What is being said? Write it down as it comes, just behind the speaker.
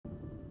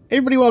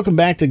Everybody, welcome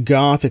back to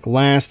Gothic.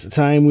 Last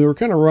time we were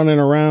kind of running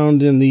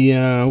around in the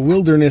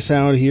wilderness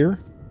out here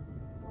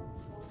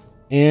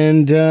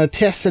and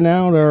testing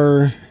out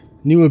our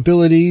new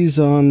abilities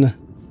on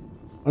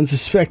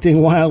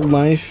unsuspecting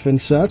wildlife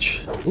and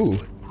such. Ooh,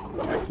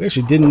 we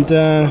actually didn't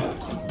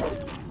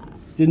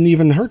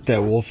even hurt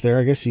that wolf there.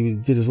 I guess he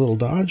did his little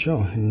dodge.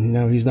 Oh, and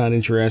now he's not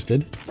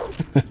interested.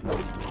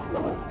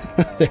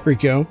 There we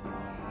go.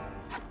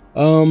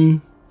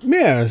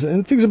 Yeah,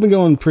 and things have been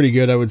going pretty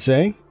good, I would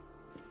say.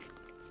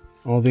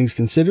 All things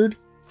considered.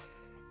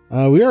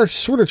 We are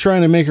sort of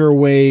trying to make our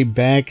way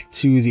back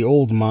to the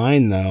old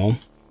mine, though.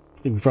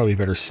 I think we probably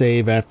better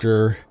save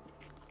after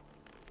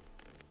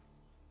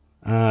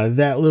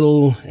that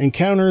little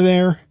encounter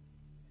there.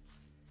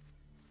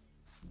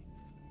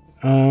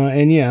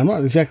 And yeah, I'm not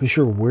exactly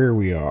sure where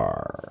we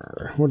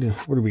are. What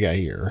do we got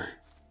here?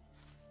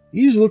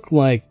 These look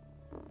like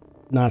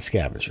not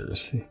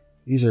scavengers.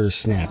 These are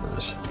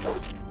snappers.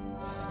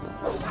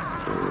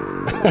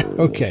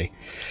 Okay.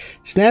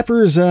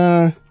 Snappers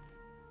are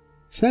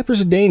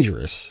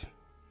dangerous.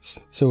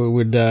 So it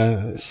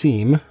would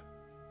seem. I'd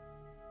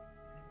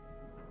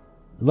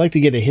like to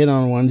get a hit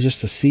on one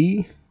just to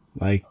see.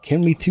 Like,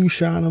 can we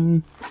two-shot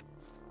them?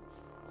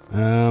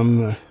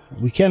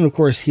 We can, of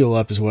course, heal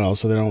up as well,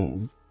 so they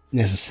don't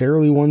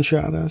necessarily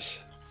one-shot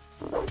us.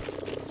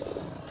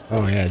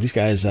 Oh yeah, these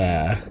guys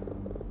are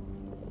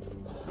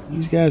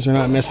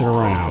not messing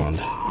around.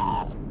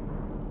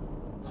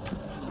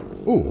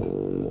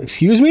 Ooh,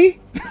 excuse me?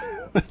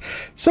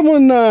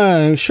 Someone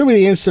show me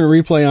the instant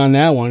replay on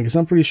that one, because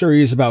I'm pretty sure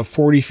he's about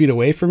 40 feet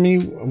away from me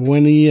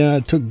when he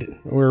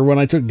when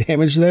I took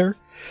damage there.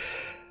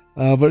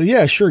 But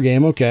yeah, sure,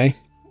 game, okay.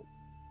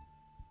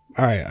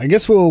 All right, I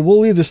guess we'll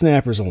leave the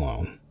snappers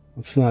alone.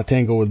 Let's not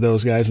tangle with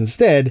those guys.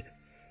 Instead,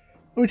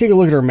 let me take a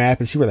look at our map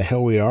and see where the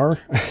hell we are.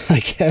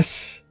 I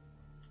guess.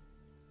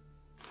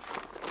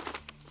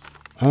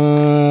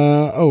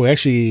 Oh,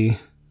 actually,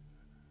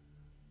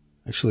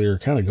 we're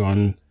kind of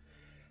going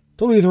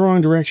totally the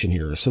wrong direction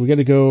here. So we got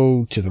to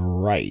go to the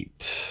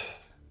right.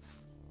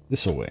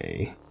 This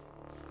way.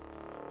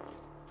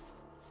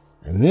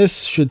 And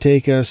this should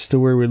take us to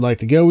where we'd like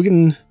to go. We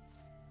can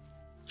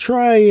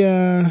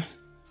try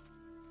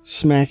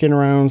smacking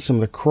around some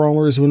of the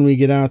crawlers when we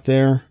get out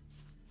there.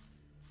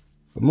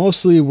 But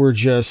mostly we're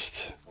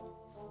just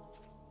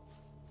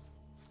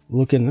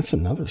looking... That's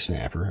another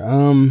snapper.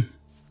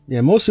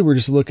 Yeah, mostly we're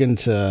just looking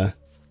to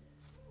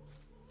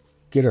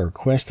get our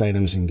quest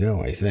items and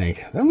go, I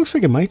think. That looks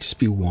like it might just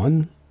be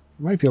one.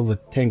 I might be able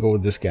to tangle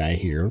with this guy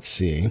here. Let's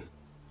see.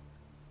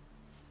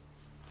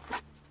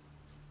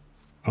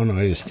 Oh no,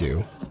 it is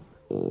two.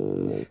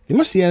 It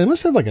must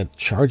have like a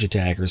charge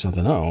attack or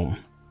something. Oh.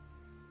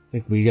 I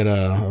think we got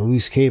a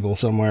loose cable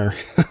somewhere.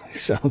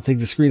 So I don't think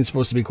the screen's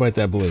supposed to be quite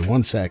that blue.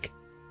 One sec.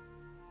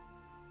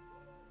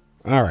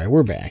 Alright,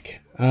 we're back.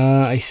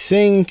 I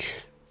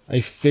think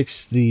I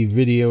fixed the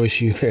video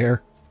issue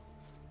there.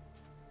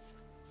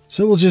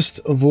 So we'll just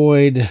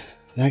avoid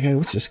that guy.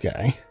 What's this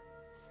guy?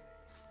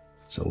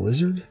 It's a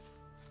lizard?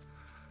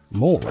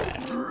 Mole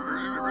rat.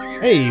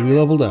 Hey, we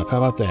leveled up. How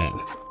about that?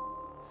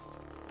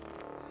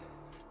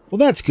 Well,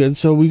 that's good.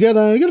 So we got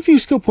a few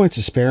skill points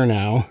to spare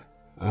now.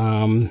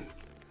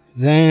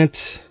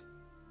 That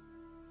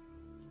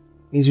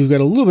means we've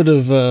got a little bit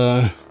of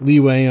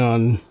leeway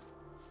on...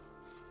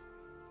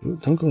 Ooh,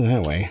 don't go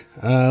that way.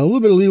 A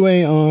little bit of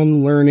leeway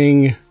on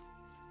learning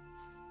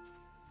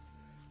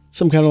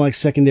some kind of like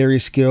secondary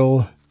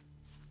skill.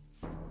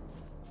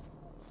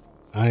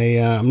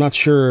 I'm not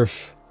sure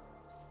if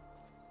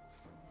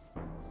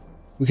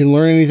we can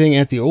learn anything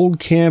at the old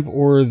camp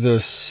or the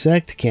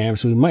sect camp,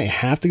 so we might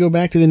have to go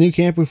back to the new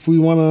camp if we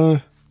want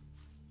to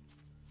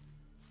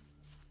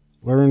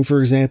learn,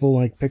 for example,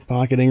 like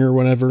pickpocketing or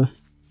whatever. I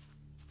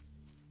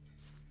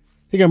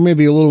think I'm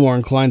maybe a little more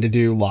inclined to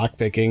do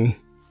lockpicking,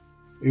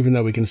 even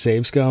though we can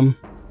save scum.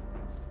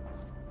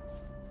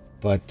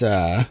 But,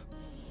 I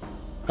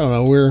don't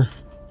know, we're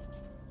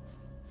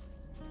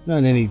not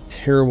in any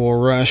terrible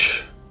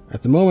rush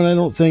at the moment, I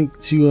don't think,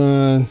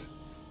 to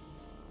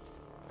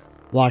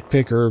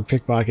lockpick or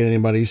pickpocket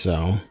anybody,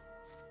 so...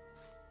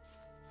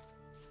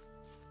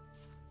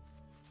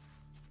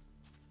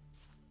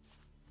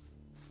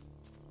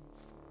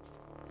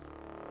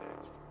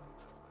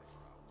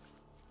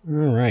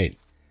 Alright.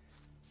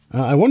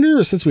 I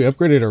wonder, since we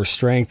upgraded our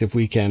strength, if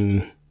we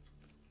can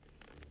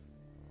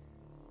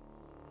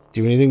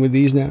do anything with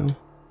these now?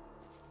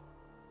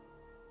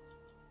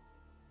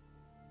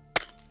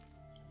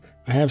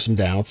 I have some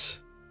doubts,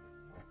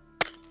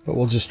 but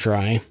we'll just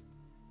try.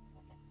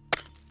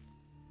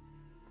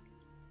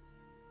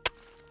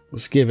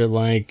 Let's give it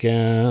like, I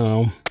don't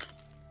know,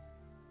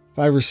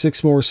 5 or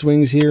 6 more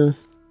swings here.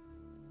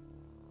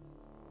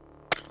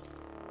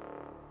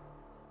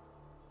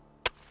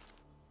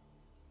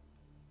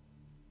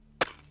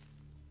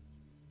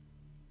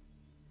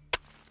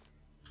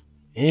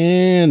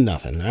 And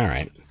nothing. All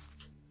right.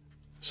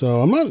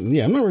 So I'm not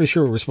really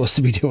sure what we're supposed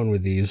to be doing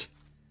with these.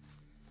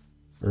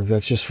 Or if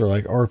that's just for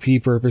like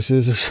RP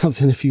purposes or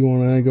something if you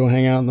want to go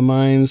hang out in the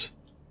mines.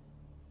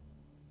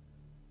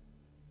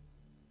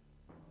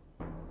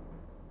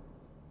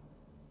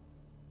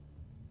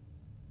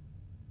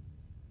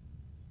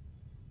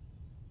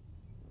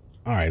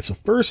 Alright, so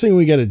first thing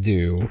we gotta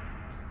do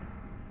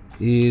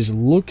is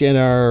look at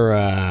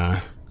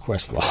our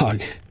quest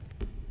log.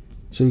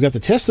 So we've got the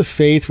Test of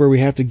Faith where we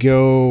have to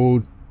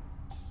go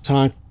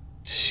talk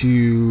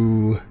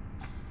to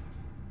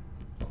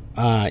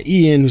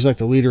Ian, who's like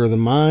the leader of the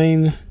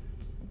mine.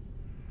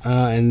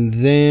 And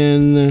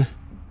then...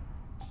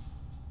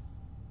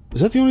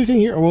 is that the only thing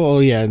here? Well, oh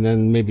yeah, and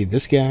then maybe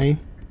this guy.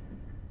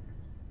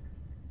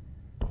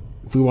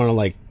 If we want to,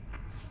 like,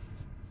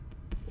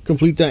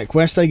 complete that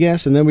quest, I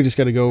guess. And then we just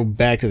got to go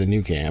back to the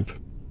new camp.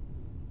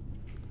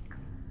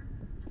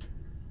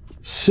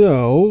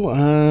 So,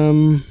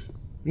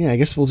 yeah, I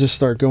guess we'll just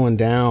start going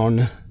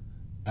down.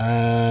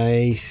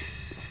 I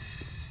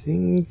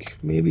think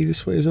maybe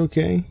this way is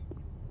okay.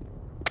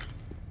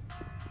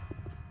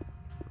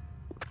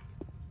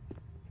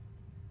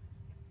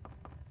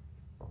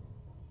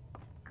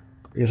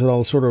 I guess it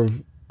all sort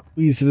of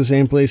leads to the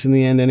same place in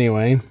the end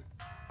anyway.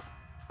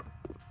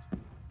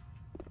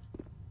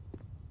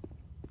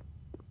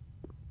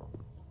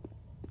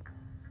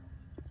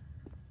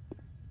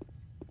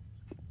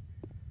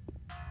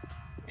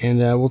 And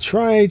we'll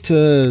try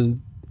to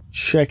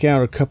check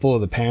out a couple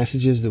of the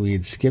passages that we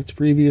had skipped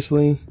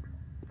previously.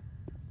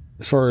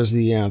 As far as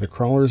the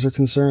crawlers are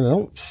concerned, I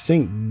don't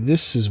think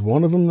this is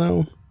one of them,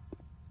 though.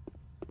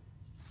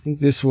 I think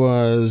this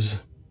was...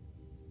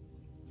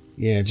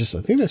 yeah, I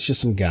think that's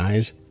just some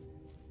guys.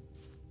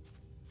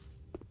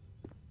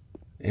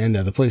 And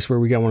the place where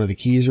we got one of the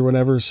keys or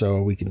whatever,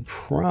 so we can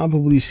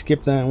probably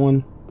skip that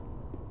one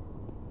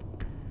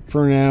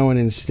for now, and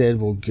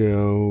instead we'll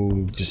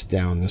go just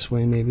down this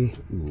way, maybe?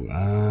 Ooh,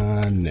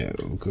 no.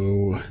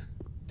 Go...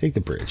 take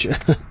the bridge.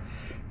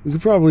 We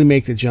could probably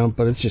make the jump,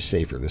 but it's just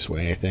safer this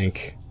way, I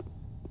think.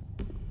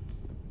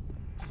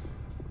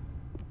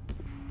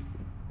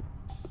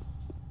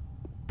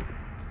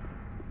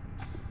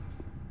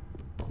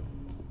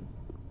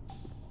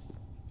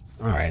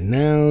 Alright,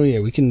 now, yeah,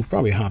 we can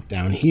probably hop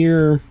down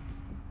here.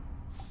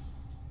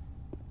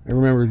 I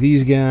remember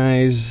these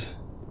guys.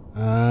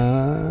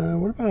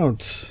 What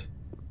about...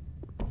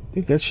 I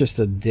think that's just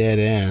a dead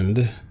end.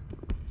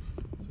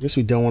 I guess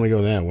we don't want to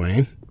go that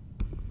way.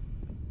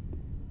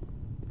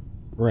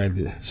 Right,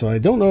 so I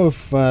don't know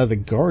if the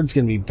guard's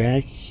going to be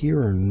back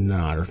here or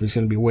not, or if he's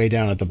going to be way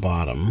down at the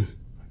bottom.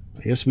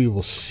 I guess we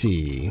will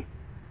see.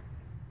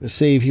 Let's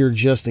save here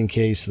just in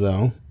case,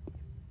 though.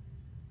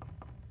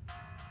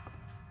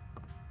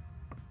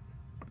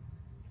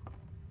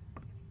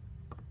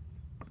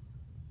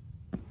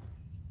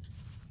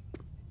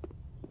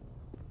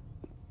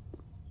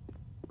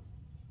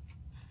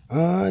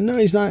 No,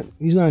 he's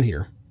not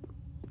here.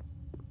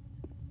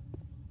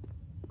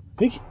 I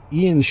think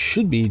Ian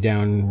should be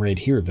down right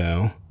here,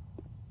 though.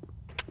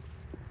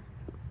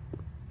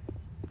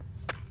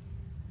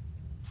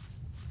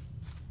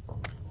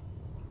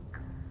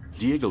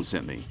 Diego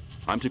sent me.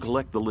 I'm to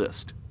collect the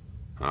list.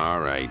 All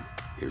right,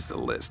 here's the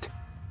list.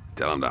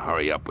 Tell him to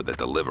hurry up with the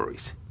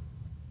deliveries.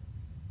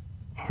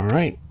 All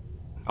right.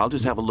 I'll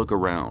just have a look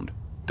around.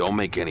 Don't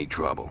make any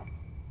trouble.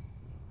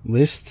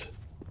 List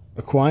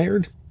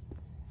acquired.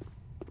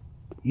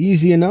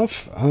 Easy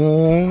enough.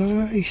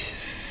 I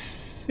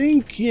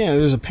think, yeah,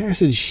 there's a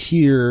passage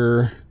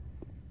here.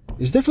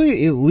 There's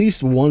definitely at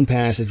least one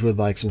passage with,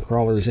 like, some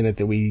crawlers in it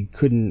that we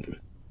couldn't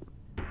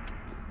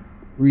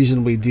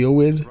reasonably deal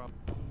with.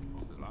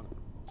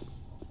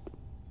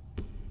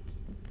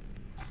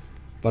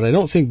 But I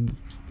don't think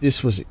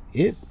this was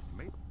it.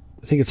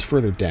 I think it's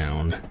further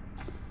down.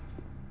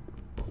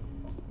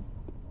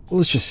 Well,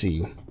 let's just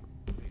see. I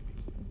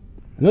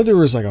know there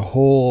was, like, a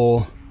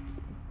hole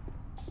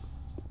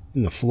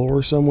in the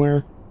floor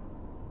somewhere,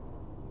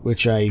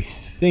 which I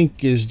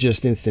think is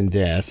just instant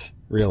death,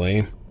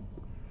 really.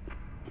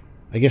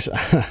 I guess,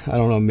 I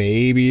don't know,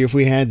 maybe if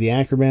we had the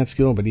acrobat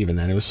skill, but even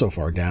then, it was so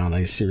far down,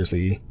 I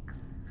seriously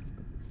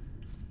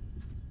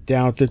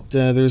doubt that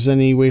there's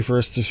any way for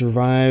us to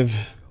survive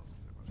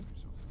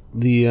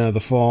the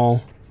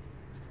fall.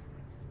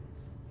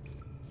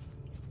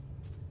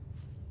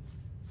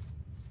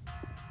 I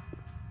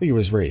think it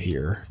was right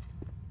here.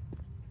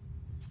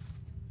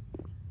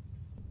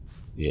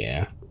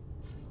 Yeah.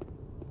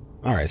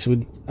 Alright, so I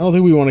don't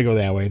think we want to go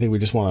that way. I think we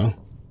just want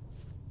to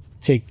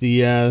take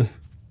the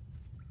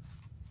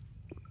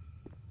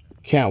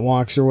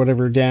catwalks or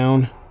whatever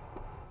down.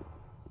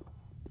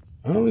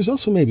 Oh, there's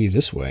also maybe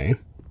this way.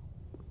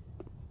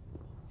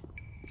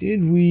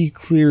 Did we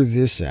clear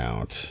this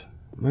out?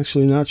 I'm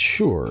actually not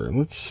sure.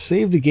 Let's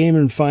save the game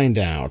and find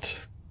out.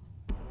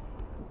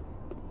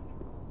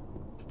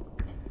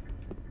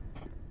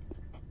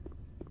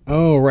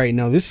 Oh, right.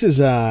 No, this is,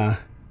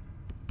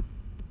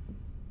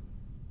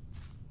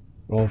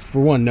 well, for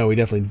one, no, we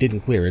definitely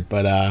didn't clear it,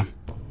 but,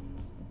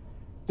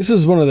 this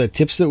was one of the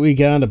tips that we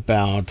got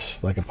about,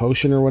 like, a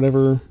potion or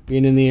whatever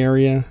being in the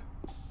area.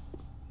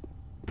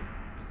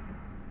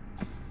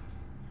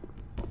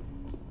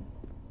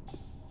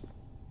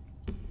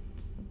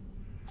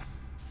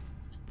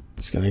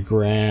 Just gonna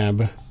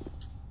grab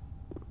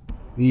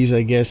these,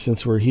 I guess,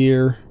 since we're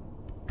here.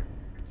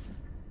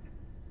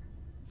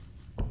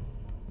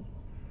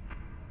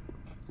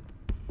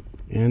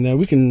 And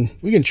we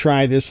can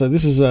try this.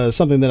 This is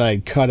something that I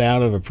cut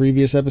out of a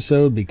previous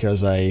episode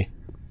because I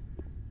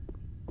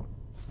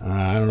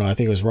don't know, I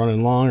think it was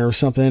running long or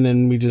something,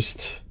 and we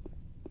just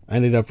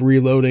ended up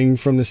reloading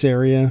from this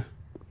area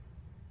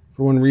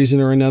for one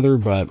reason or another,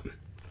 but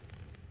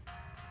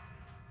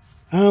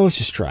let's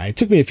just try. It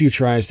took me a few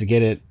tries to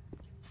get it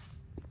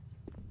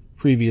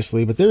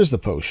previously, but there's the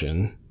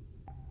potion.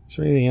 Is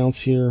there anything else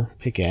here?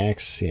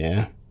 Pickaxe,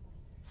 yeah.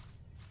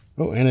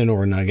 Oh, and an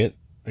ore nugget.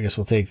 I guess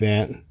we'll take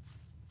that.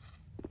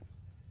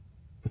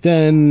 But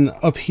then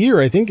up here,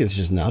 I think it's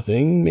just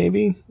nothing,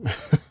 maybe?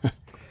 I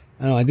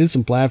don't know, I did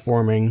some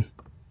platforming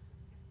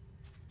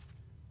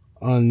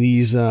on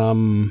these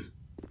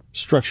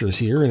structures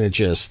here, and it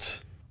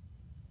just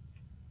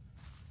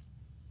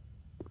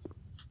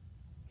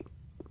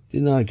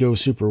did not go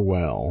super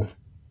well.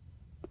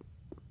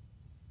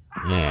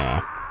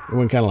 Yeah, it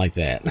went kind of like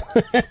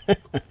that.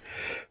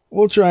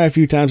 We'll try a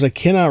few times. I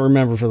cannot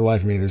remember for the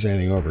life of me if there's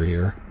anything over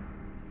here.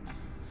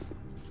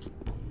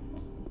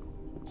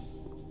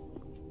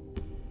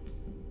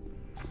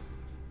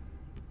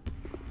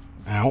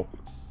 Ow.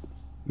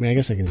 I mean, I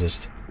guess I can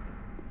just...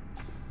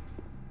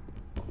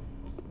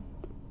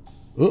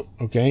 Oh,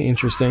 okay,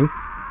 interesting.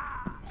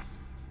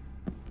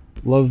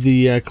 Love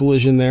the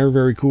collision there,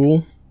 very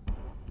cool.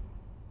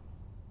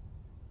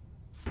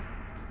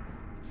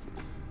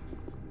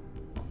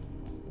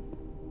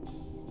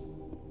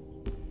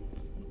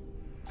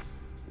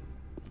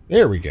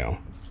 There we go.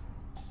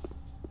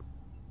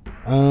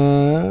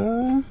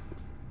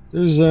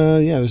 There's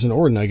an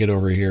ore nugget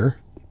over here.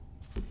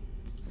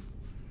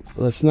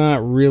 But that's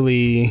not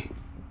really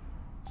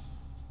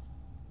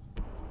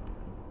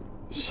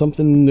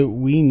something that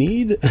we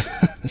need,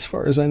 as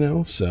far as I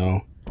know,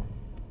 so...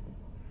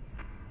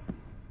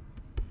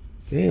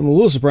 Okay, I'm a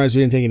little surprised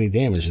we didn't take any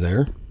damage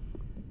there.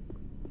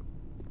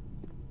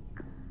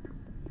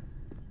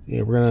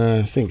 Yeah, we're gonna,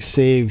 I think,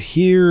 save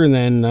here, and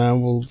then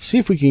we'll see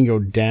if we can go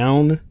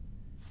down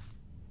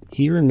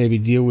here and maybe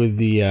deal with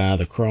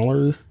the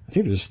crawler. I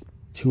think there's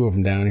 2 of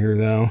them down here,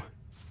 though.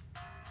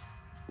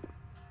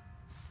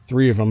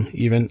 3 of them,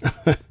 even.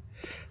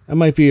 That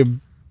might be a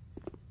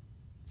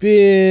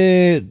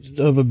bit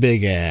of a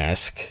big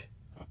ask.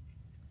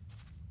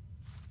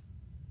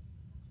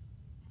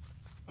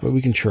 But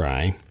we can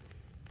try.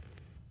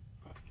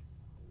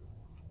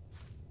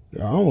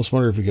 I almost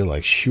wonder if we could,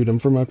 like, shoot them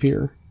from up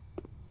here.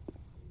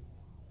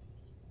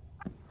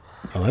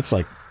 Oh, that's,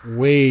 like,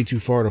 way too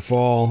far to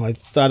fall. I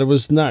thought it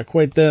was not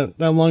quite that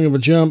long of a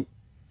jump.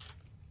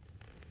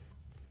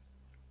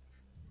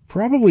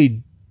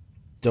 Probably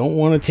don't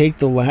want to take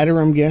the ladder,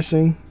 I'm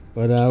guessing.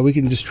 But we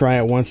can just try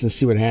it once and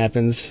see what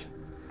happens.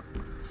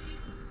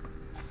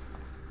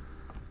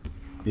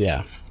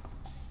 Yeah.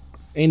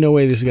 Ain't no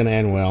way this is going to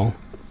end well.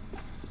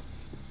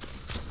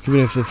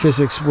 Even if the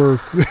physics were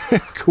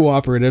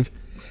cooperative.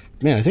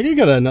 Man, I think I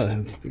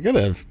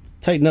gotta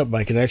tighten up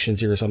my connections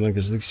here or something,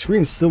 because the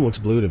screen still looks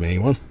blue to me.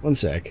 One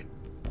sec.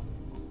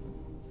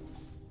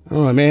 I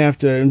don't know, I may have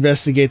to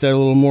investigate that a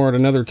little more at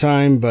another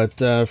time, but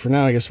for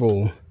now I guess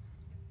we'll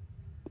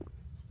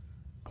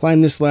climb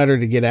this ladder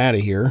to get out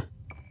of here.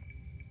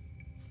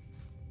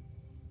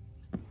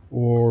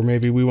 Or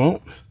maybe we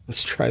won't.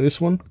 Let's try this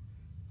one.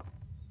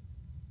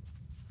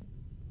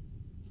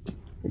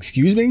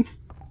 Excuse me?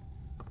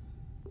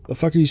 The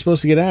fuck are you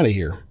supposed to get out of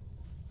here?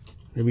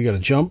 Maybe we gotta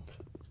jump?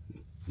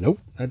 Nope,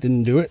 that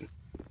didn't do it.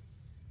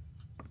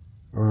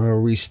 Or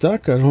are we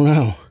stuck? I don't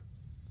know.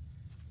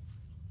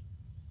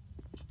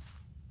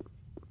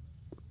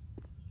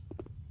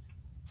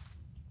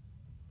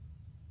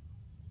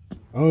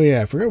 Oh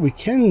yeah, I forgot we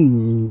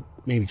can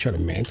maybe try to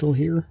mantle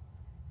here.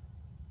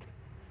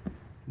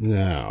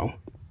 No.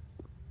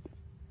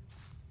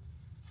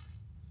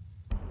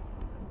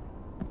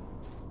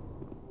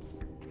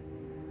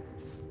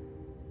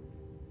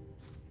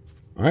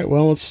 Alright,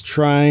 well, let's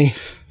try.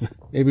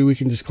 Maybe we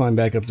can just climb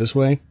back up this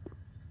way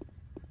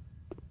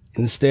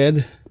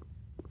instead.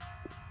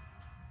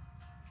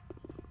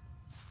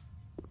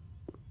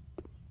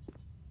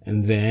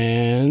 And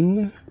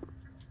then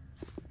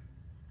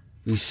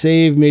we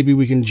save, maybe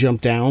we can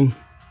jump down.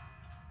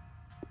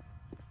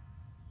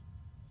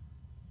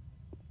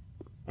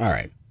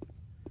 Alright.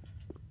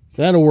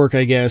 That'll work,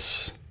 I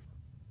guess.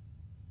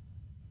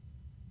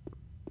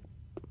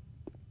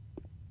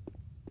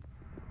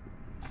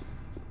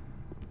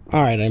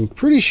 Alright, I'm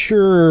pretty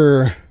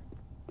sure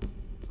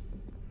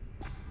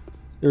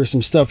there's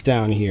some stuff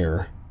down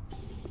here.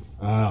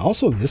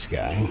 Also this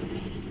guy.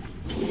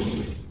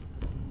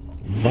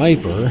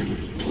 Viper.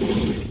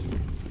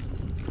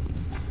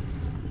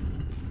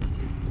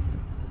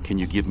 Can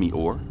you give me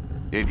ore?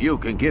 If you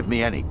can give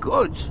me any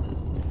goods.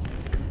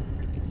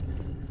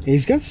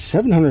 He's got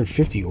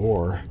 750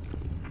 ore.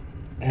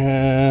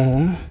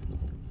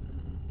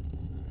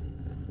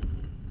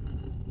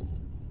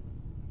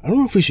 I don't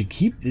know if we should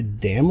keep the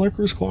damn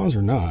Lurker's Claws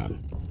or not.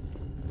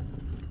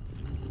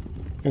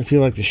 I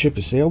feel like the ship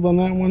has sailed on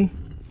that one.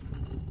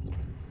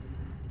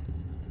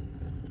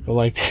 But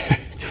like,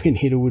 do we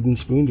need a wooden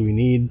spoon? Do we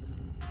need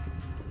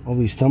all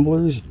these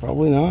tumblers?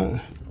 Probably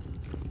not.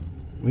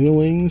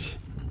 Wheelings.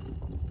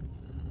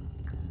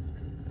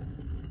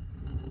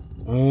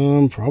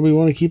 Probably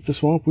want to keep the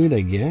swamp weed,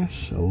 I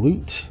guess. A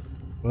loot.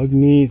 Bug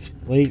meat.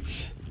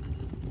 Plates.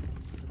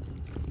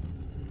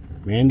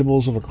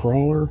 Mandibles of a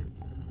crawler.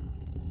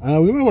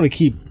 We might want to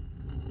keep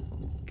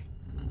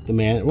the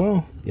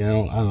well, yeah, I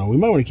don't know. We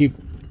might want to keep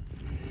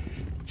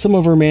some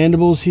of our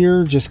mandibles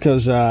here just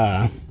because,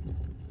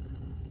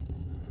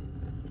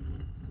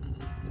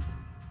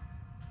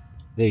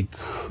 they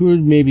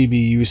could maybe be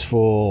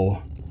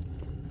useful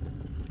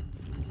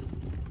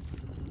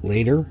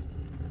later.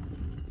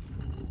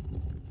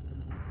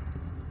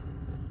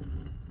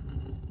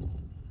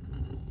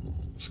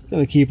 Just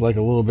gonna keep like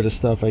a little bit of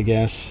stuff, I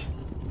guess,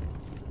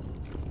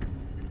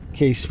 in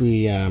case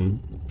we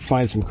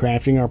find some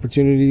crafting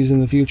opportunities in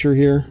the future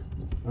here.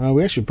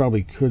 We actually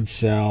probably could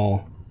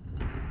sell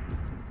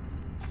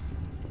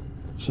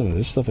some of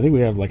this stuff. I think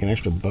we have like an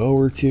extra bow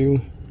or two.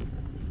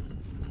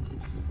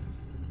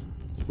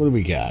 What do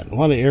we got? A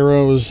lot of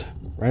arrows.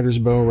 Rider's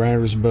bow,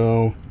 rider's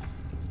bow.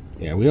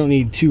 Yeah, we don't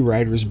need 2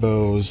 rider's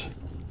bows.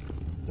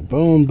 The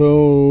bone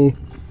bow.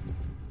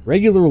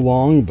 Regular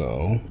long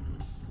bow.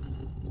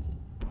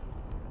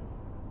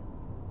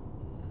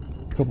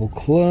 A couple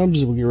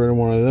clubs. We'll get rid of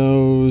one of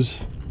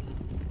those.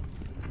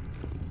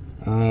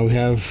 We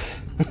have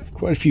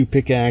quite a few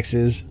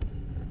pickaxes.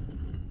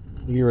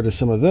 We'll get rid of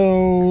some of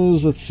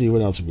those. Let's see,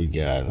 what else have we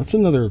got? That's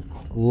another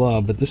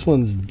club, but this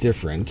one's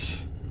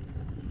different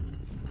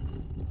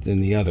than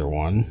the other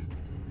one.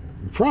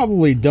 We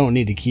probably don't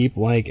need to keep,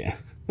 like,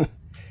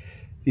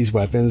 these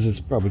weapons. It's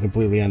probably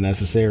completely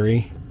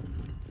unnecessary.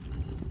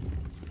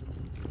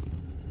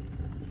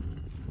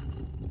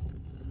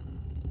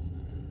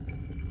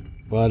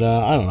 But,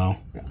 I don't know.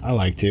 I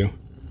like to.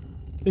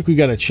 I think we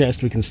got a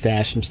chest we can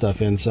stash some stuff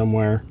in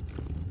somewhere.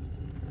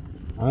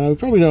 We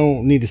probably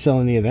don't need to sell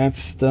any of that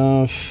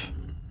stuff.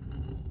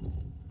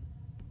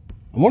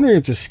 I'm wondering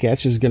if this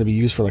sketch is going to be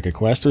used for like a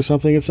quest or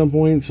something at some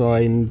point, so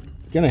I'm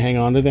going to hang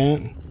on to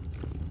that.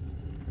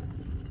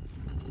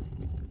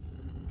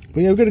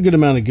 But yeah, we've got a good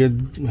amount of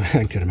good...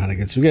 good amount of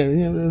goods. So we got, you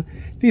know, a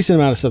decent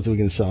amount of stuff that we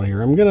can sell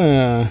here. I'm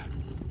going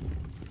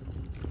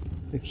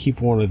to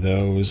keep one of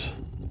those.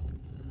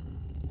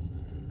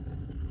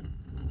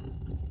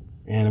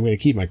 And I'm going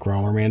to keep my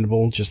crawler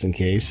mandible, just in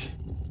case.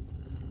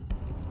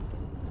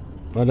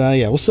 But,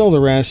 yeah, we'll sell the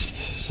rest.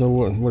 So,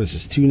 what is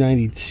this,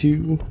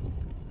 292?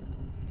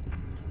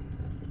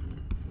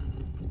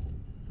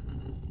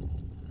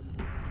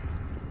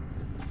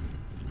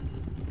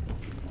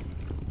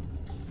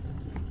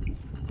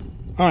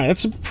 Alright,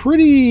 that's a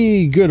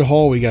pretty good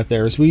haul we got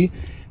there. So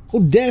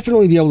we'll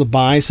definitely be able to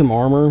buy some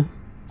armor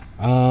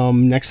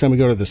next time we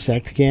go to the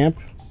sect camp.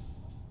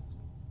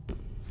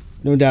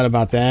 No doubt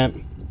about that.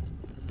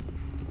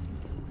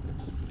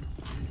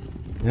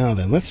 Now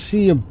then, let's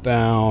see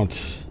about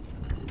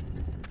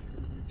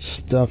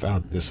stuff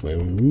out this way.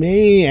 We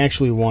may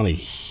actually want to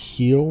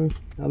heal,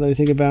 now that I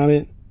think about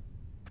it.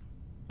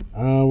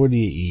 What do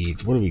you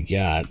eat? What do we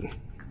got?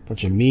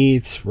 Bunch of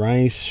meat,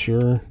 rice,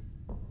 sure.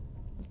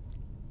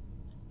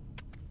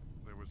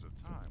 There was a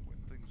time when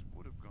things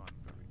would have gone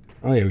very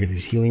different. Oh yeah, we got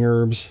these healing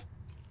herbs.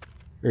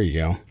 There you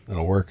go.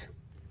 That'll work.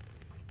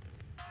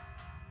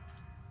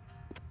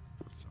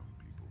 Some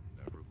people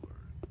never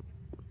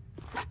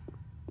learn.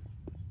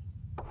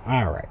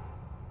 Alright.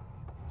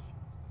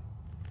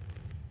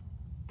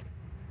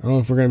 I don't know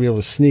if we're going to be able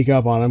to sneak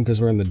up on them because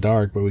we're in the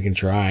dark, but we can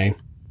try.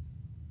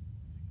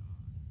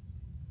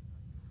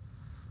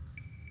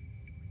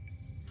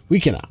 We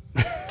cannot.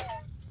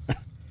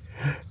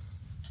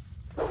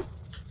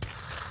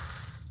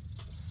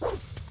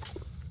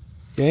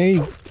 Okay.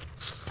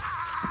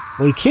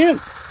 Well, he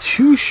can't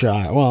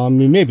two-shot. Well, I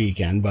mean, maybe he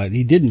can, but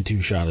he didn't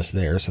two-shot us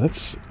there, so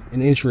that's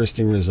an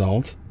interesting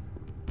result.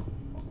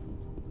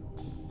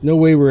 No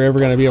way we're ever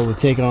going to be able to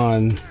take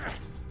on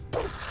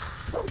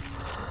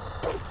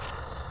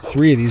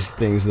 3 of these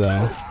things,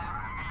 though.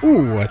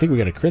 Ooh, I think we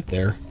got a crit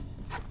there.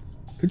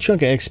 Good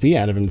chunk of XP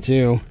out of him,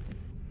 too.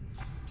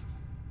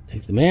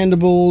 Take the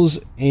mandibles,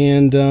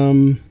 and,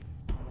 I'm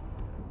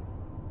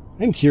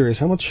curious,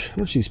 how much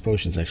these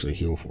potions actually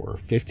heal for?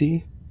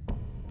 50?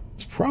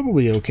 It's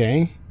probably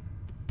okay.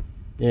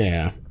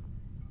 Yeah.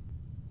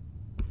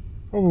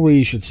 Probably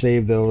you should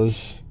save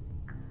those,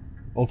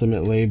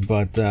 ultimately,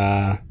 but,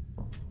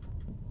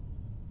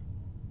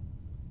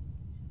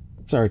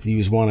 it's alright to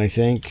use one, I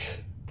think.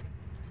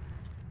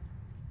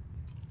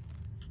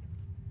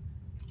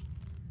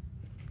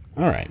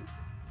 Alright.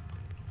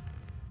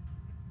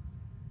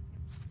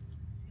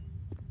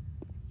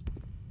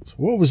 So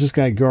what was this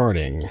guy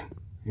guarding?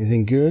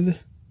 Anything good?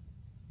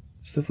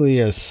 It's definitely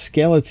a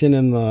skeleton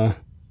in the,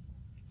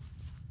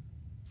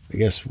 I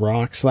guess,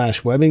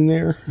 rock/webbing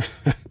there.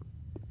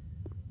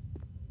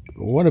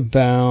 What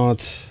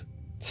about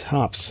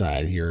top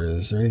side here?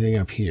 Is there anything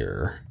up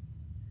here?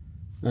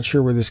 Not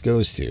sure where this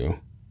goes to.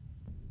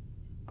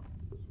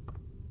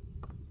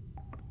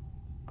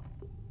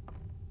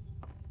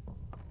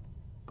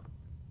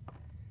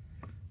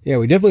 Yeah,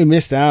 we definitely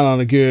missed out on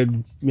a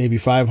good maybe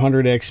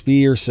 500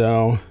 XP or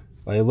so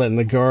by letting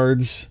the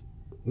guards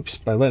Oops,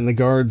 by letting the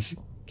guards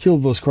kill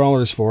those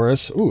crawlers for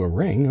us. Ooh, a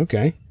ring.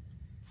 Okay.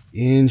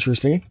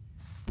 Interesting.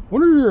 I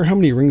wonder how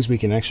many rings we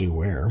can actually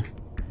wear.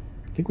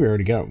 I think we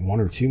already got one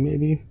or two,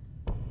 maybe.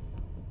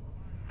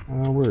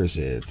 Where is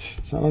it?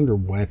 It's not under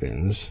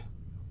weapons.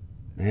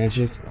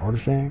 Magic,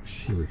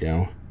 artifacts. Here we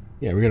go.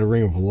 Yeah, we got a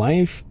ring of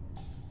life,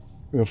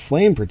 ring of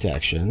flame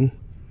protection,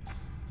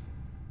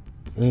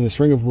 and then this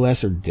ring of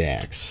lesser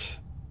dex.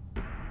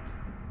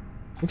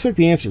 Looks like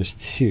the answer is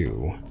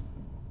 2.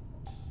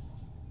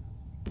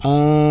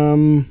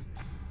 I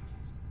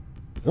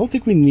don't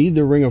think we need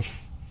the ring of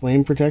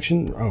flame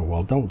protection. Oh,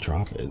 well, don't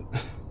drop it.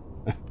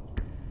 I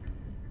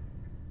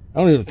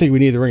don't even think we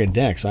need the ring of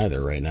dex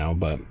either right now,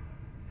 but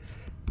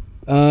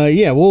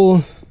yeah,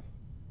 we'll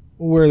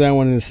wear that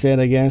one instead,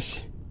 I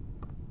guess.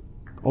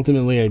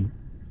 Ultimately, I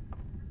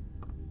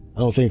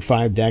don't think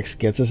 5 dex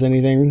gets us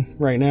anything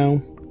right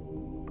now.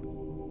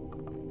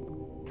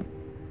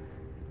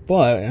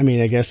 But, I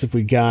mean, I guess if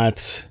we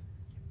got...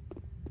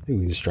 I think we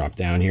can just drop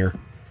down here.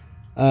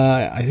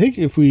 I think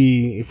if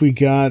we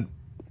got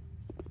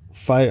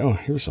 5... Oh,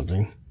 here's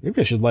something.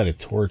 Maybe I should light a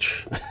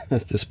torch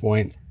at this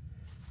point.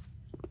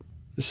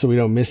 Just so we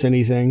don't miss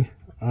anything.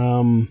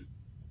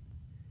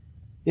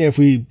 Yeah, if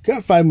we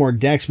got 5 more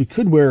dex, we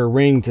could wear a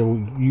ring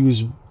to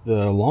use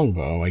the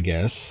longbow, I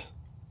guess.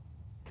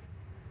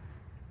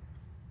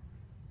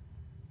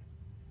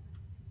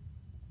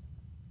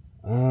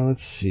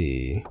 Let's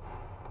see.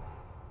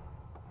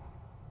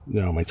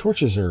 No, my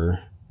torches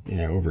are,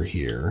 yeah, over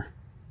here.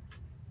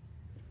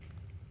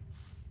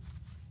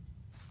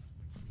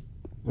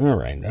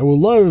 Alright, I would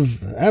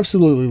love,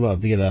 absolutely love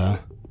to get a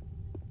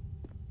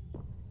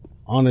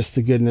honest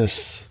to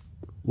goodness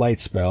light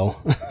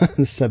spell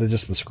instead of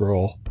just the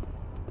scroll.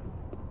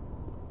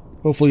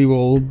 Hopefully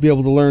we'll be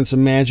able to learn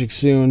some magic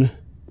soon.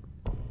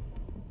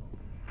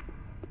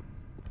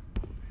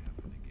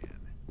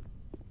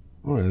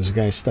 Oh, there's a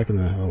guy stuck in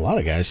the... A lot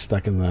of guys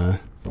stuck in the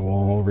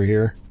wall over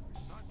here.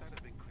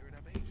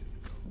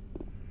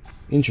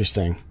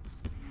 Interesting.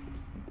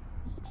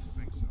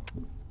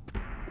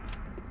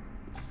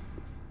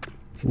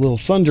 It's a little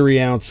thundery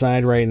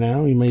outside right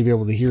now. You may be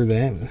able to hear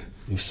that.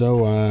 If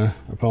so,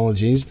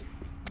 apologies.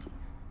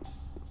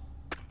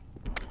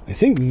 I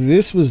think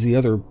this was the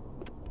other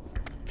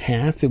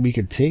path that we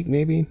could take,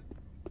 maybe?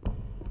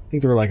 I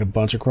think there were like a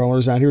bunch of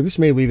crawlers out here. This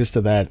may lead us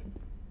to that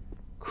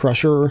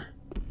crusher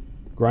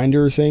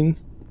grinder thing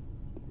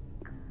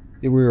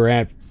that we were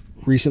at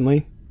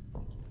recently. I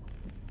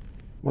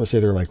want to say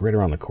they're like right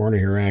around the corner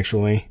here,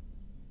 actually.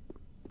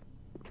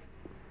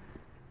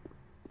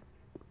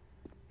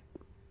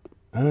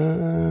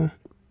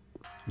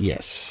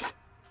 Yes.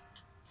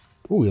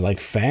 Ooh, we like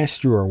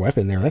fast drew our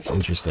weapon there. That's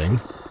interesting.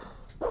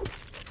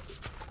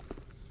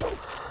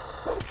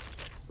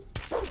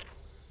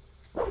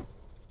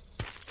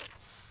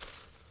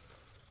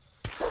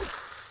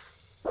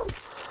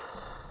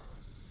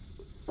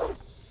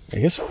 I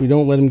guess if we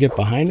don't let him get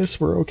behind us,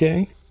 we're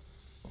okay.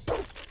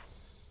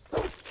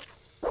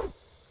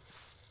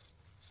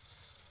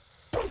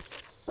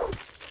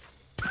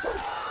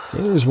 Okay,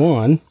 there's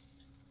one.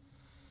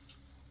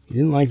 He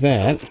didn't like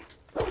that.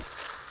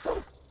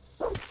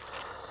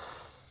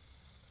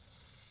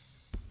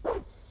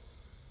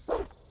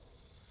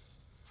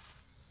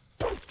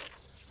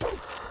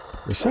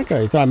 For a second,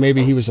 I thought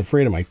maybe he was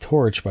afraid of my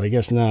torch, but I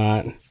guess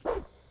not. I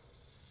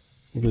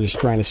think they're just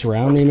trying to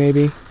surround me,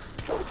 maybe.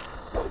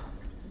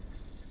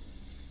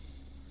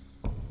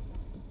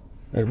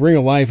 That ring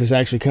of life is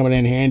actually coming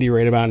in handy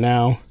right about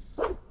now.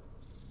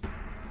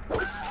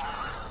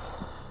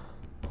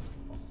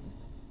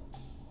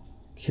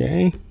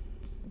 Okay.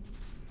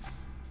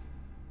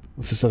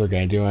 What's this other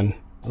guy doing?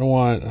 I don't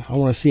want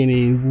to see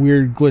any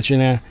weird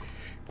glitching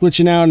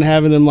out and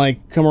having him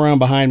like come around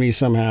behind me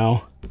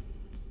somehow.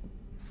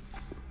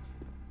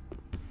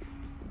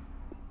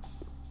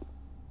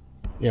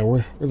 Yeah,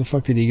 where the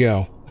fuck did he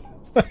go?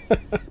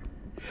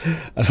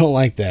 I don't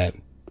like that.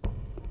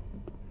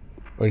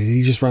 Oh, did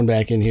he just run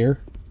back in here?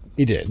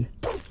 He did.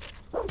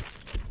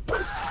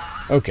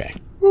 Okay.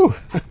 Whew.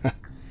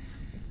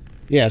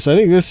 Yeah, so I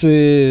think this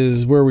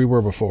is where we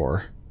were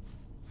before.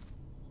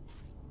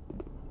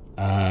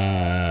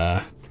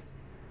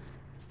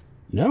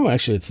 No,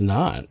 actually it's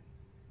not.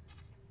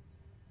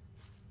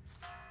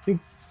 I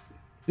think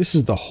this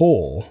is the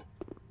hole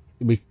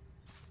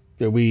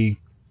that we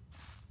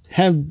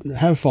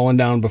have fallen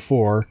down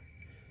before.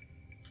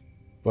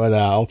 But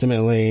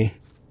ultimately,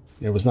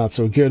 it was not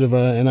so good of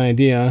an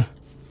idea,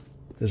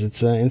 because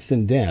it's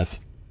instant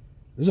death.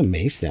 There's a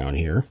mace down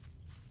here.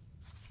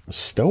 A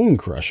stone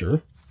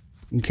crusher.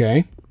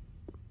 Okay.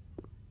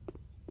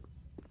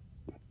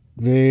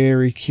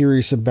 Very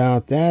curious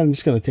about that. I'm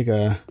just going to take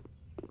a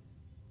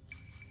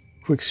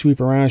quick sweep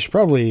around. I should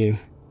probably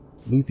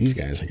loot these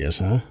guys, I guess,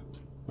 huh?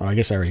 Oh, I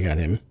guess I already got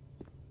him.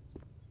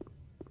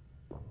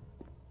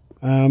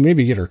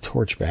 Maybe get our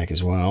torch back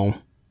as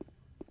well.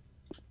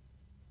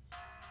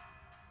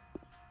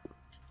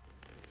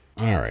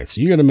 Alright, so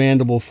you got a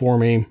mandible for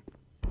me.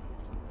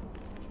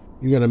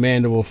 You got a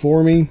mandible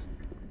for me.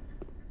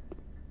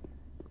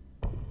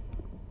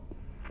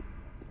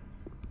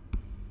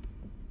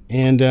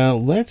 And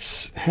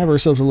let's have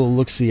ourselves a little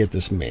look-see at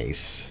this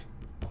mace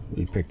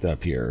we picked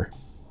up here.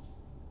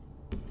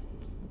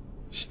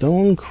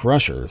 Stone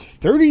Crusher.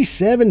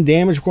 37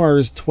 damage,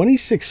 requires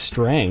 26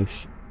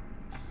 strength.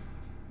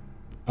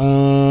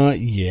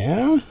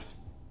 Yeah.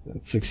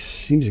 That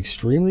seems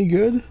extremely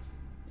good.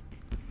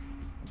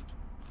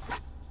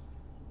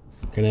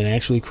 Can it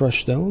actually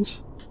crush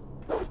stones?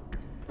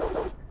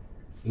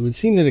 It would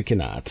seem that it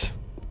cannot.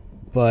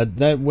 But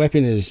that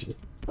weapon is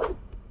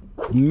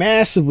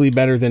massively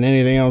better than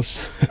anything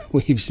else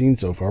we've seen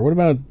so far. What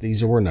about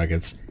these ore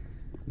nuggets?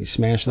 We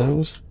smash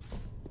those?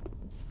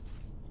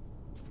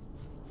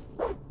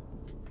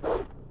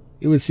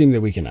 It would seem that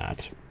we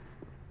cannot.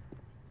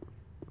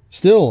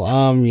 Still,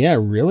 yeah,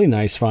 really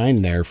nice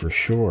find there for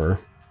sure.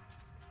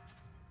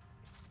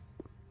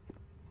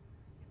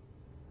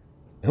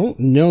 I don't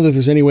know that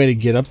there's any way to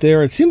get up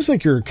there. It seems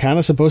like you're kind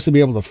of supposed to be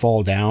able to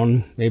fall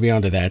down, maybe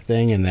onto that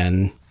thing, and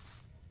then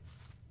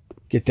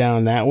get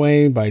down that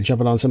way by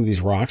jumping on some of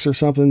these rocks or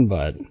something,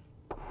 but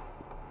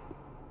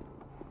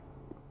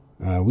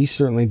we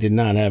certainly did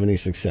not have any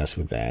success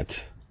with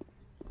that.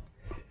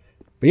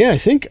 But yeah, I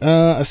think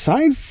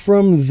aside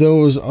from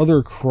those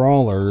other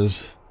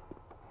crawlers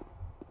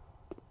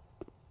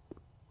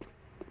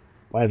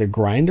by the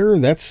grinder,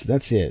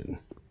 that's it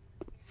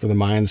for the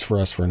mines for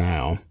us for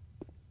now.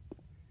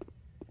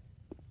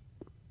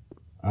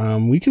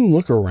 We can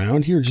look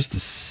around here just to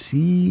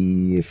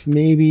see if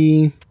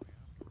maybe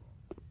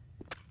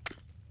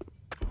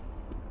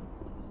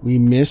we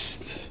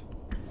missed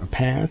a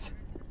path.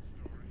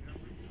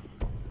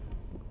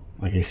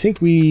 Like, I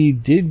think we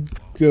did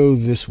go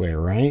this way,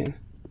 right?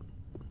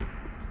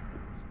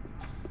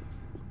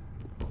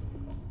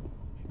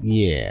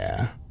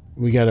 Yeah.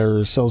 We got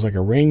ourselves like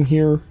a ring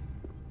here.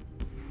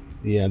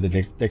 Yeah,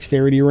 the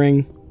dexterity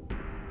ring.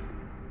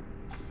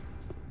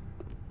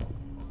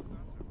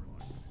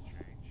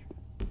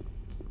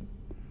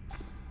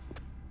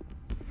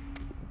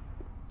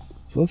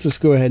 So let's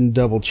just go ahead and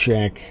double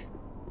check.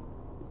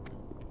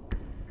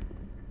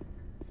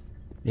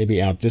 Maybe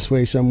out this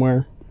way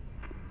somewhere.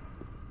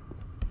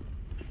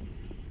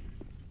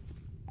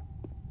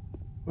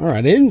 Alright,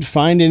 I didn't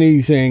find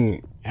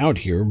anything out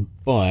here,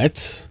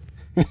 but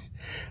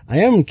I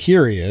am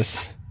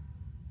curious.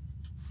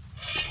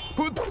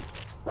 Oh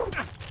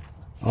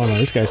no,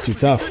 this guy's too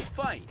tough.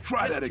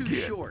 Try that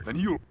again, and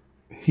you.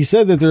 He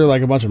said that there are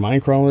like a bunch of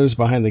mine crawlers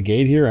behind the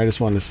gate here. I just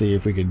wanted to see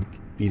if we could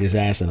beat his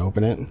ass and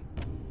open it.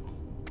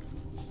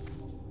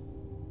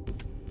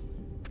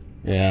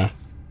 Yeah.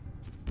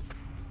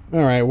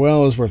 Alright,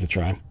 well, it was worth a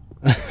try.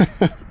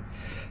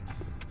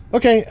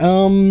 Okay,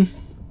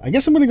 I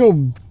guess I'm gonna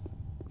go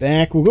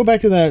back. We'll go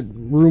back to that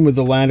room with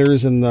the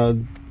ladders and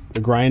the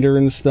grinder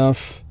and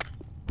stuff.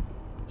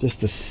 Just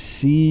to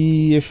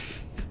see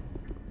if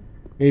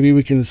maybe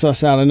we can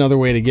suss out another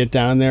way to get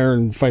down there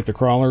and fight the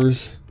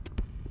crawlers.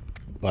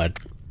 But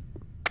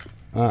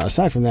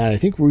aside from that, I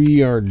think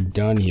we are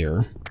done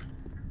here.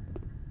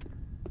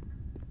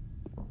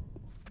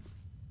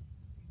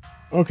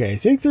 Okay, I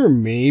think there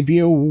may be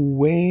a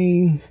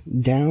way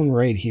down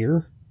right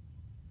here.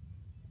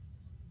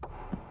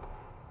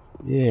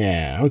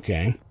 Yeah,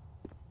 okay.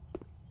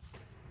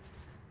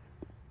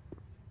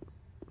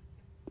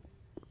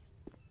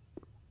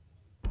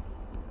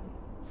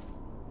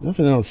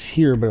 Nothing else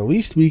here, but at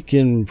least we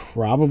can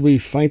probably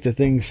fight the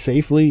thing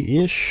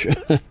safely-ish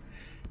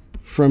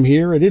from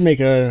here. I did make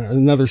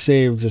another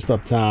save just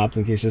up top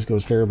in case this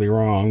goes terribly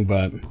wrong,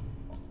 but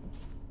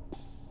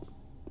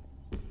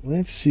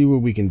let's see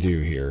what we can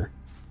do here.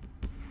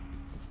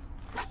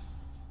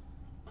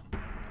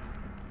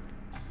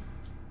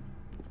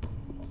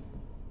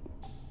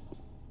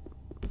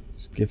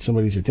 Just get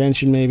somebody's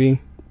attention, maybe.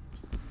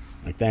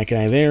 Like that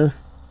guy there.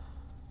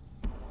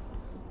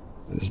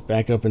 Just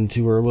back up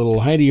into our little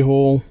hidey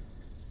hole.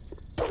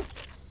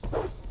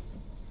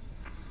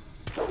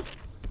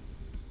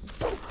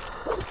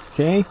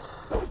 Okay.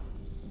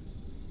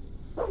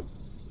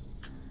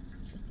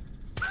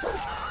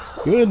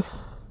 Good.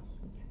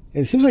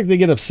 It seems like they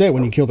get upset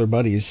when you kill their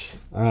buddies.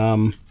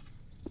 So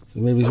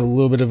maybe there's a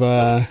little bit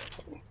of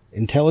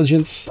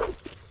intelligence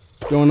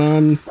going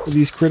on with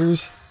these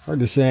critters. Hard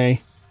to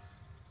say.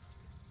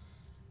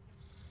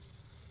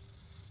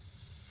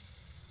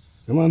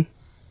 Come on.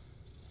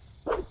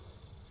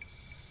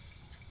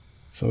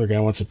 This other guy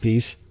wants a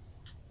piece.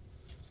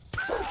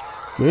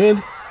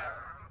 Good.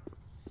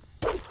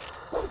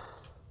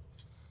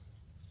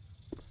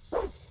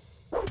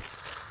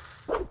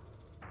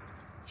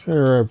 So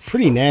they're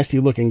pretty nasty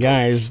looking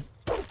guys.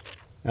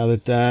 Now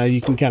that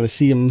you can kind of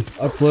see them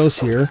up close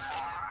here.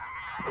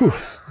 Whew.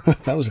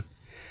 That was a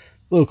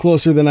little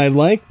closer than I'd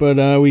like,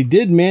 but we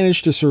did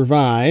manage to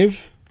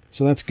survive.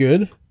 So that's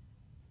good.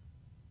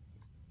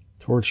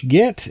 Torch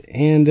get,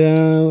 and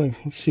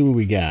let's see what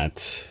we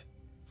got.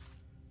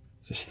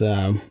 Just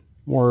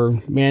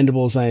more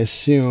mandibles, I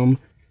assume.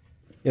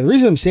 Yeah, the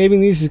reason I'm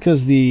saving these is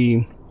because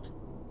the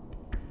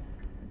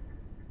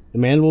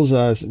mandibles.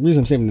 The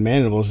reason I'm saving the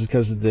mandibles is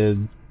because the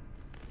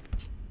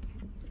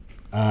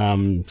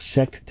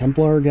Sect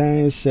Templar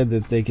guys said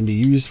that they can be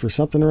used for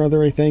something or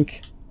other, I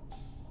think.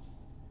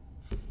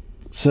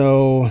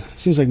 So,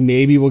 seems like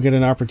maybe we'll get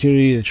an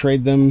opportunity to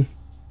trade them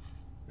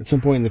at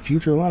some point in the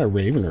future. A lot of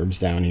Raven Herbs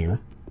down here.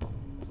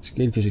 It's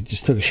good because it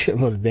just took a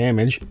shitload of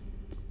damage.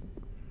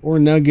 Or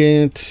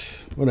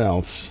Nugget. What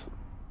else?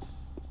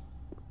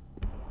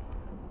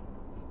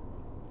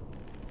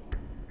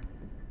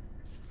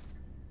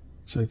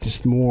 So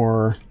just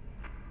more...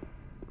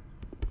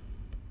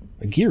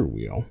 a gear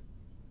wheel.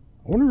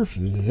 I wonder if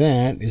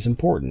that is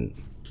important.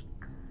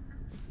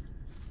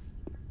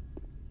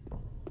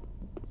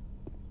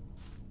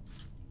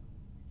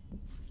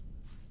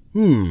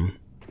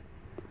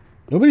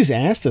 Nobody's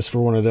asked us for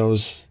one of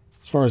those,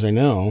 as far as I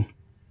know.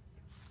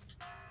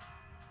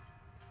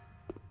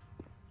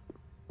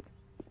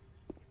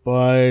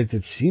 But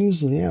it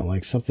seems, yeah,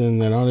 like something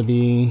that ought to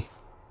be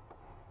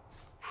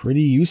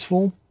pretty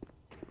useful.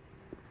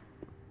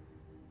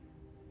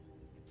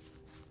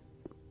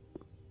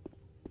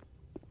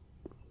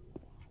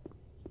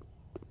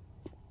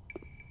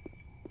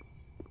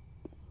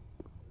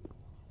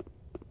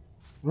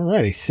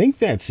 Alright, I think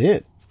that's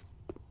it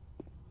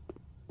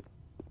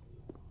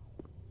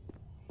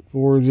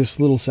for this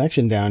little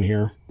section down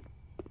here.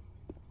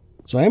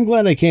 So I am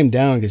glad I came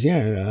down, because,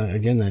 yeah,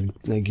 again,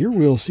 that gear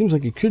wheel seems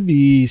like it could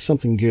be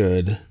something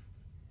good.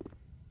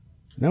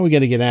 Now we got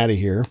to get out of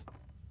here.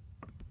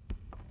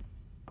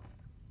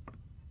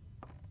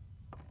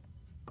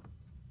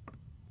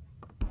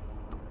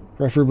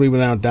 Preferably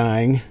without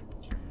dying.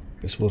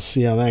 Guess we'll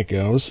see how that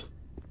goes.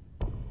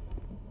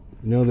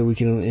 Know that we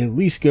can at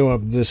least go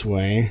up this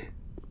way.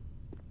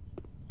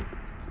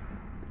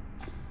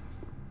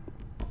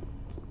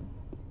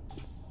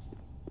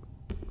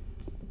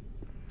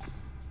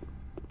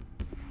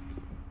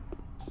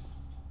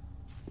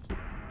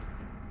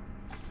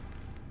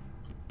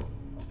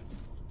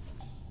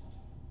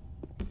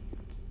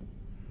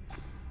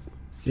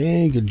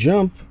 Okay, good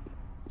jump.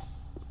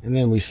 And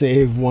then we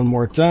save one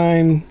more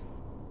time.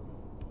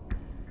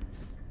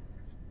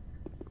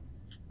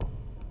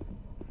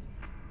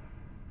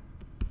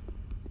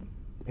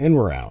 And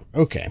we're out.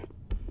 Okay.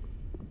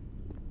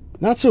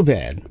 Not so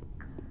bad.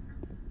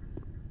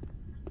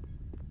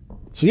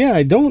 So yeah,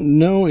 I don't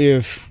know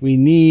if we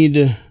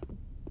need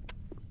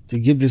to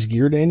give this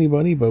gear to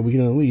anybody, but we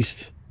can at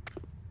least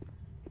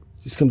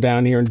just come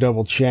down here and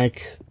double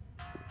check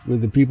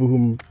with the people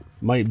who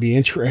might be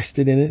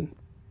interested in it.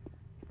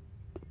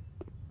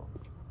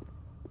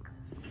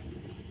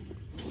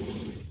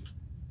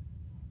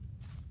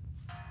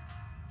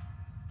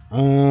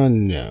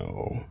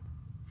 No.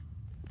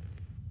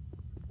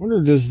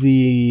 Wonder, does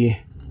the...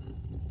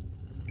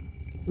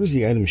 where does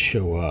the item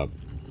show up?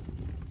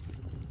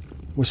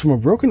 It was from a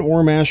broken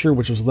ore masher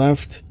which was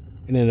left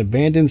in an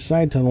abandoned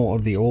side tunnel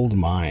of the old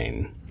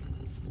mine.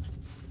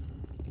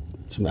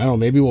 So, I don't know,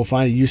 maybe we'll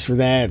find a use for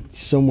that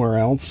somewhere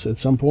else at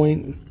some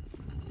point.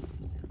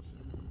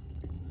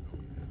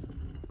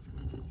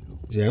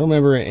 See, I don't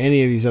remember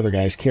any of these other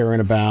guys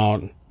caring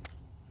about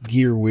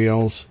gear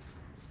wheels.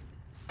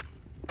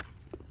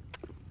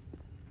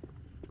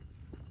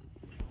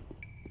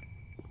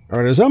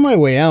 Alright, I was on my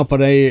way out,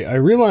 but I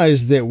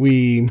realized that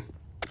we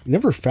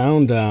never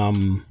found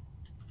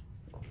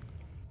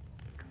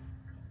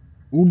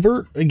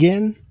Ubert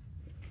again.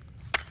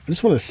 I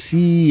just want to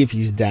see if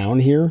he's down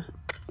here.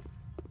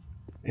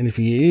 And if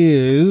he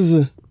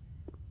is,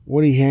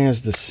 what he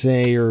has to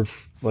say, or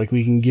if, like,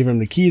 we can give him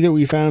the key that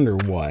we found, or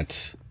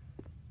what.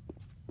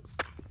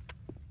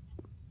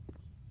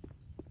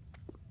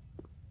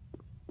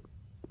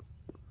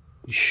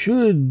 He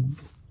should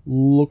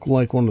look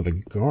like one of the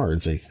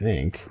guards, I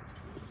think.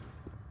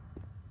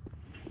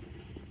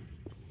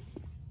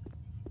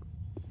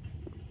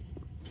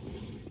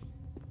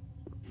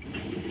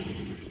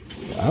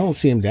 I don't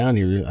see him down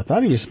here. I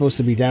thought he was supposed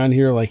to be down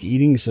here, like,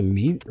 eating some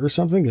meat or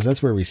something, because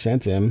that's where we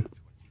sent him.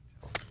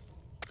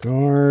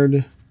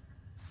 Guard.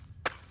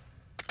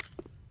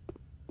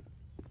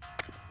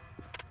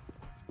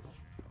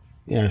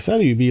 Yeah, I thought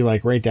he'd be,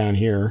 like, right down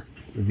here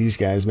with these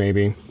guys,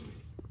 maybe.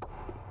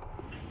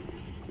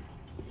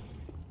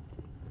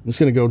 I'm just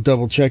going to go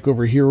double check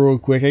over here real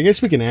quick. I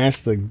guess we can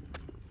ask the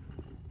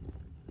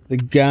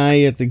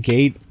guy at the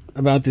gate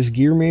about this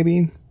gear,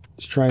 maybe.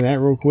 Let's try that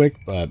real quick,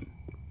 but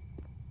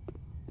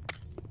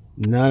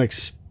not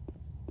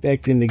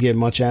expecting to get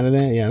much out of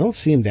that. Yeah, I don't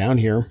see him down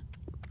here.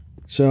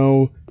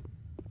 So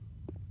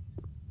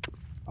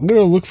I'm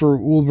going to look for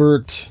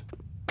Ulbert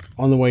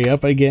on the way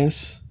up, I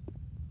guess.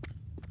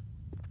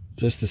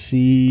 Just to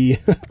see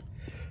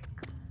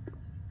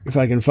if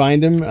I can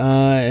find him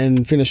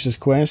and finish this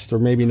quest, or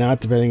maybe not,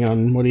 depending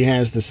on what he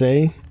has to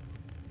say.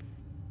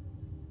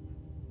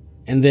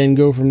 And then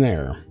go from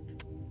there.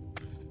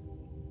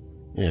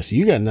 Yeah, so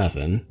you got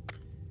nothing.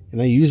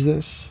 Can I use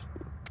this?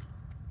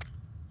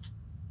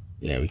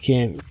 Yeah, we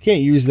can't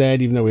use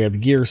that, even though we have the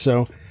gear,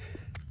 so...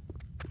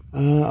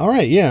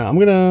 alright, yeah, I'm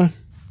gonna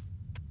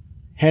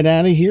head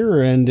out of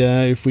here, and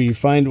if we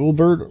find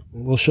Ulbert,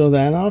 we'll show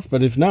that off,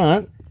 but if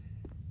not...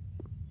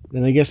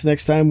 then I guess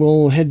next time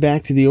we'll head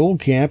back to the old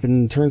camp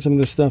and turn some of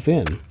this stuff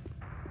in.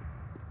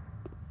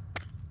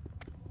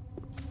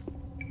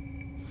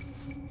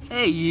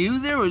 Hey, you,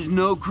 there was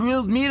no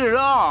grilled meat at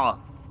all.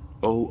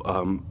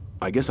 Oh,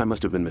 I guess I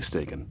must have been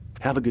mistaken.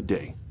 Have a good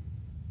day.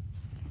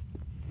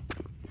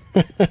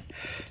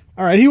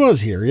 All right, he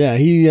was here. Yeah,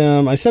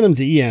 I sent him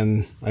to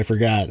Ian. I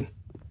forgot.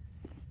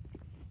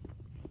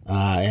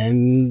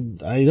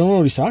 And I don't know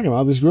what he's talking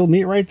about. There's grilled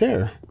meat right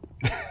there.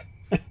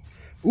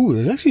 Ooh,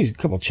 there's actually a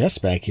couple chests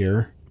back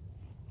here.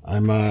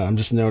 I'm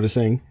just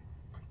noticing.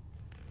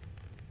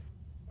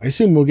 I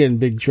assume we'll get in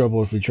big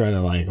trouble if we try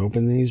to, like,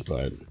 open these,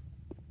 but...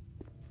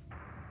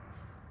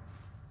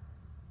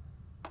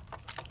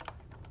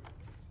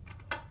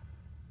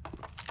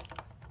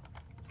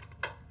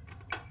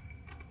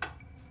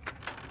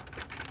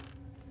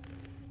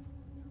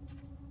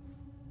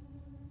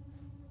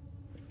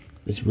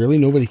 Does really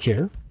nobody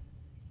care?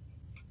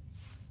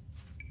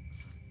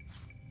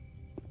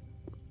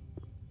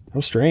 How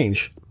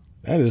strange.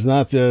 That is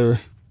not the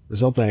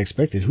result I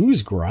expected.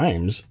 Who's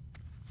Grimes?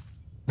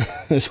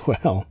 As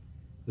well.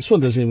 This one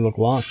doesn't even look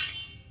locked.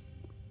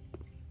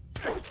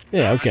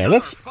 Yeah, okay.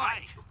 That's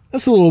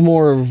a little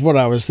more of what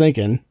I was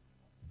thinking.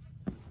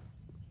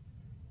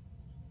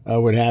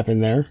 Would happen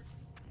there.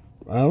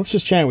 Let's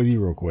just chat with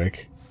you real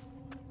quick.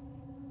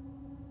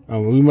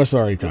 Oh, we must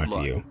have already talked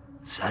to you.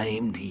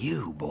 Same to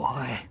you,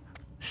 boy.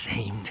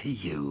 Same to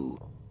you.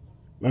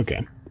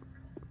 Okay.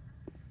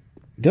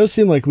 It does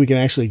seem like we can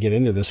actually get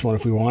into this one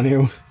if we want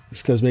to.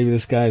 Just because maybe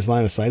this guy's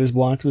line of sight is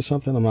blocked or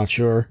something. I'm not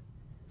sure.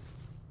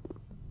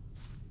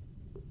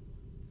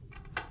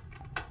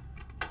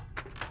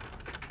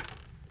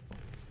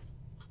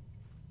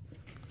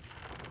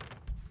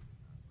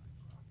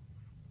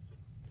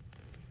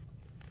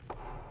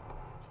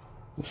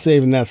 We'll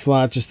save in that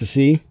slot just to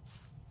see.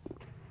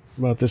 How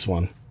about this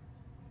one?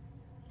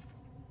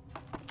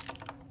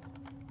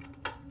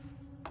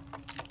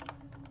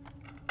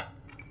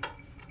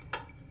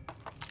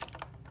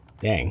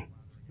 Dang.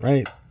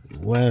 Right,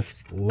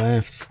 left,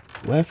 left,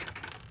 left.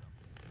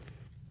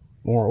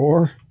 More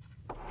ore.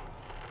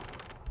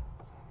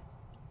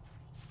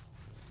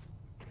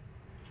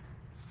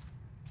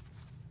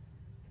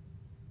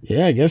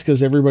 Yeah, I guess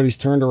because everybody's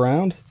turned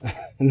around.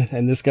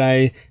 and this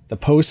guy, the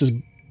post is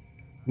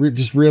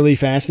just really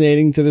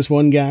fascinating to this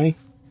one guy.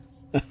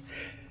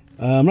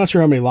 I'm not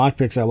sure how many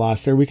lockpicks I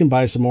lost there. We can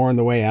buy some more on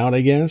the way out, I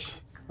guess.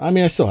 I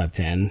mean, I still have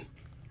 10.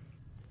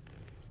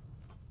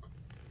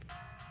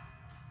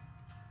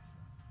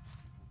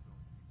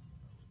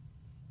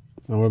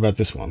 Oh, what about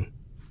this one?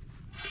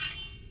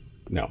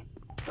 No.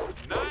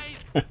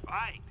 Nice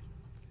fight.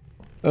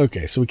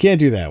 Okay, so we can't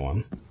do that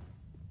one.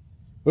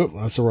 Oh,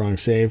 that's the wrong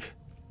save.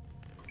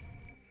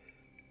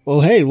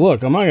 Well, hey,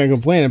 look, I'm not going to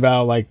complain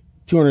about, like,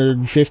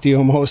 250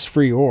 almost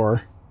free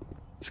ore.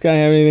 This guy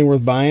have anything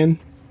worth buying?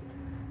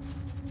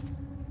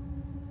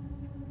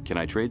 Can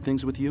I trade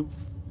things with you?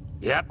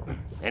 Yep.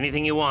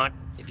 Anything you want,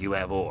 if you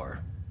have ore.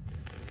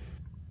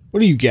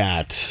 What do you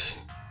got?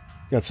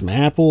 Got some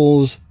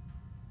apples.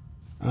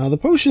 The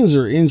potions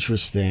are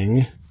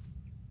interesting.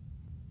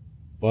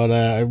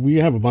 But we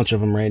have a bunch of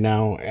them right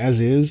now,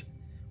 as is.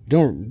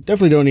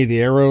 Definitely don't need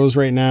the arrows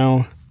right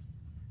now.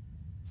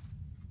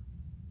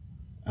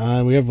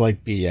 We have, like,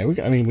 yeah,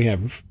 we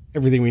have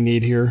everything we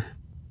need here.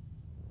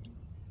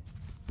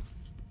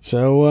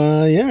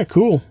 So, yeah,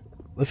 cool.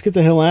 Let's get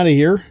the hell out of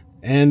here.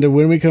 And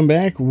when we come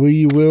back,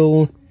 we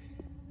will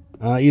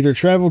either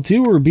travel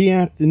to or be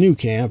at the new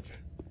camp.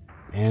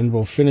 And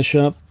we'll finish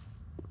up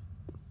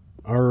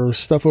our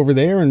stuff over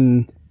there.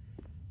 And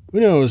who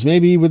knows,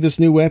 maybe with this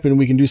new weapon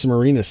we can do some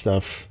arena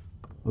stuff.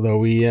 Although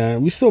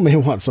we still may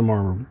want some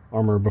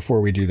armor before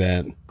we do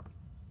that.